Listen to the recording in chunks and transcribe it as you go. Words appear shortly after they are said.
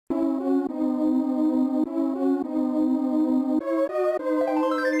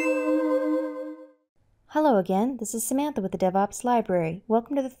again, this is Samantha with the DevOps Library.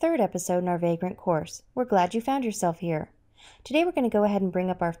 Welcome to the third episode in our Vagrant course. We're glad you found yourself here. Today we're going to go ahead and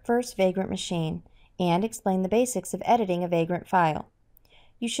bring up our first Vagrant machine and explain the basics of editing a Vagrant file.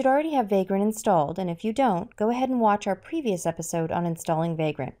 You should already have Vagrant installed, and if you don't, go ahead and watch our previous episode on installing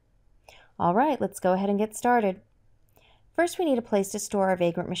Vagrant. Alright, let's go ahead and get started. First we need a place to store our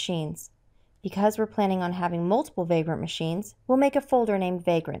Vagrant machines. Because we're planning on having multiple Vagrant machines, we'll make a folder named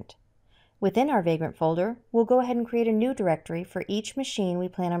Vagrant. Within our Vagrant folder, we'll go ahead and create a new directory for each machine we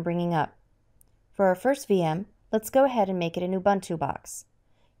plan on bringing up. For our first VM, let's go ahead and make it an Ubuntu box.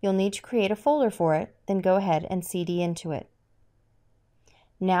 You'll need to create a folder for it, then go ahead and cd into it.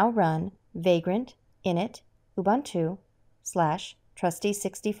 Now run vagrant init ubuntu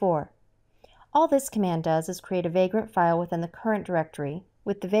 /trusty64. All this command does is create a Vagrant file within the current directory,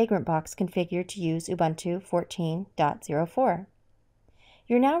 with the Vagrant box configured to use Ubuntu 14.04.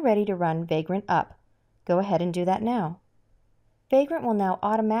 You're now ready to run Vagrant up. Go ahead and do that now. Vagrant will now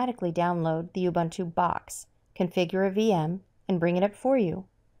automatically download the Ubuntu box, configure a VM, and bring it up for you.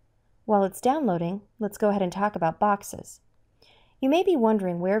 While it's downloading, let's go ahead and talk about boxes. You may be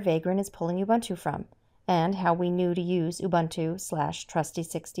wondering where Vagrant is pulling Ubuntu from, and how we knew to use Ubuntu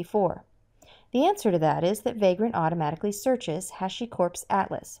 /trusty64. The answer to that is that Vagrant automatically searches HashiCorp's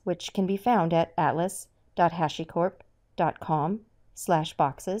Atlas, which can be found at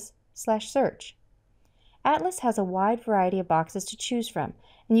atlas.hashicorp.com/boxes/search. Atlas has a wide variety of boxes to choose from,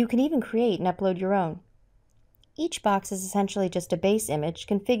 and you can even create and upload your own. Each box is essentially just a base image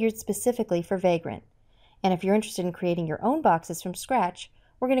configured specifically for Vagrant. And if you're interested in creating your own boxes from scratch,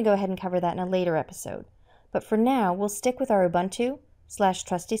 we're going to go ahead and cover that in a later episode. But for now, we'll stick with our Ubuntu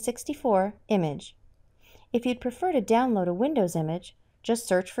 /trusty64 image. If you'd prefer to download a Windows image, just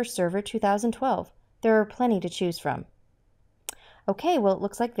search for Server 2012. There are plenty to choose from. Okay, well, it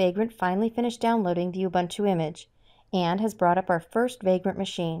looks like Vagrant finally finished downloading the Ubuntu image and has brought up our first Vagrant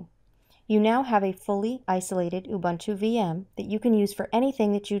machine. You now have a fully isolated Ubuntu VM that you can use for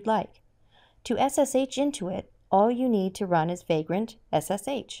anything that you'd like. To SSH into it, all you need to run is Vagrant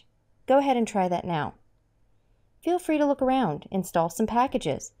SSH. Go ahead and try that now. Feel free to look around, install some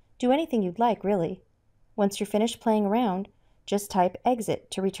packages, do anything you'd like, really. Once you're finished playing around, just type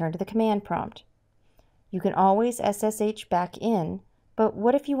exit to return to the command prompt. You can always SSH back in, but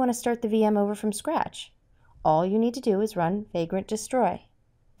what if you want to start the VM over from scratch? All you need to do is run Vagrant destroy.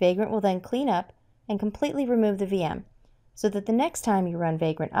 Vagrant will then clean up and completely remove the VM, so that the next time you run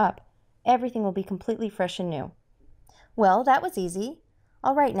Vagrant up, everything will be completely fresh and new. Well, that was easy.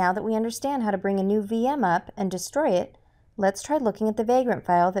 Alright, now that we understand how to bring a new VM up and destroy it, let's try looking at the Vagrant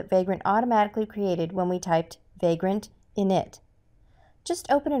file that Vagrant automatically created when we typed vagrant init. Just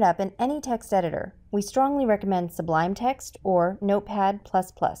open it up in any text editor. We strongly recommend Sublime Text or Notepad++.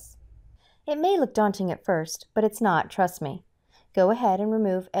 It may look daunting at first, but it's not, trust me. Go ahead and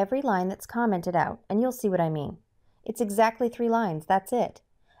remove every line that's commented out, and you'll see what I mean. It's exactly 3 lines, that's it.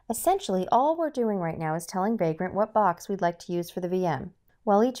 Essentially, all we're doing right now is telling Vagrant what box we'd like to use for the VM.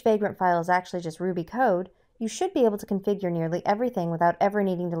 While each Vagrant file is actually just Ruby code, you should be able to configure nearly everything without ever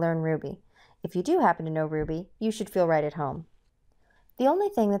needing to learn Ruby. If you do happen to know Ruby, you should feel right at home. The only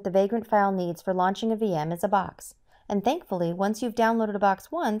thing that the Vagrant file needs for launching a VM is a box, and thankfully, once you've downloaded a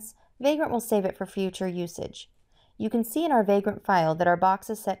box once, Vagrant will save it for future usage. You can see in our Vagrant file that our box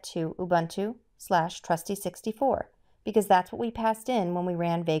is set to Ubuntu /trusty64, because that's what we passed in when we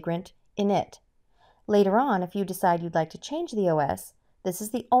ran Vagrant init. Later on, if you decide you'd like to change the OS, this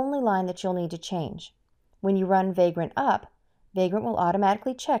is the only line that you'll need to change. When you run Vagrant up, Vagrant will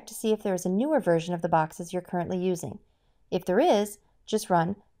automatically check to see if there is a newer version of the boxes you're currently using. If there is, just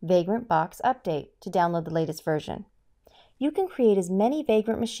run Vagrant box update to download the latest version. You can create as many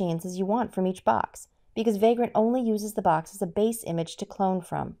Vagrant machines as you want from each box, because Vagrant only uses the box as a base image to clone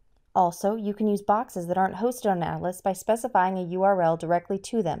from. Also, you can use boxes that aren't hosted on Atlas by specifying a URL directly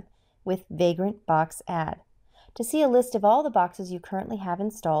to them with Vagrant box add. To see a list of all the boxes you currently have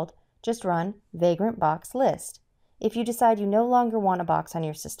installed, just run Vagrant box list. If you decide you no longer want a box on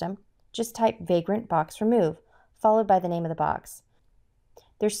your system, just type Vagrant box remove, followed by the name of the box.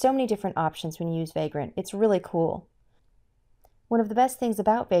 There's so many different options when you use Vagrant. It's really cool. One of the best things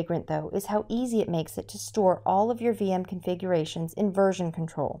about Vagrant, though, is how easy it makes it to store all of your VM configurations in version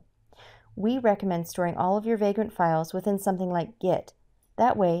control. We recommend storing all of your Vagrant files within something like Git.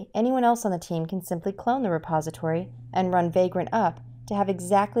 That way, anyone else on the team can simply clone the repository and run Vagrant up to have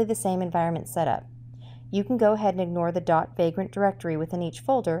exactly the same environment set up. You can go ahead and ignore the .vagrant directory within each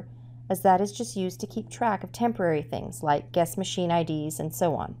folder, as that is just used to keep track of temporary things like guest machine IDs and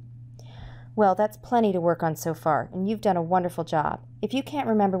so on. Well, that's plenty to work on so far, and you've done a wonderful job. If you can't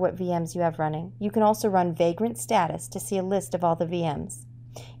remember what VMs you have running, you can also run Vagrant Status to see a list of all the VMs.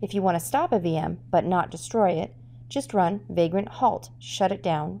 If you want to stop a VM, but not destroy it, just run Vagrant Halt, shut it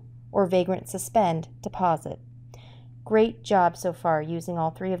down, or Vagrant Suspend to pause it. Great job so far using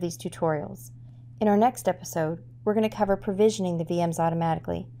all 3 of these tutorials. In our next episode, we're going to cover provisioning the VMs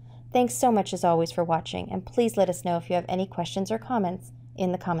automatically. Thanks so much as always for watching, and please let us know if you have any questions or comments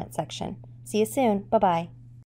in the comment section. See you soon. Bye-bye.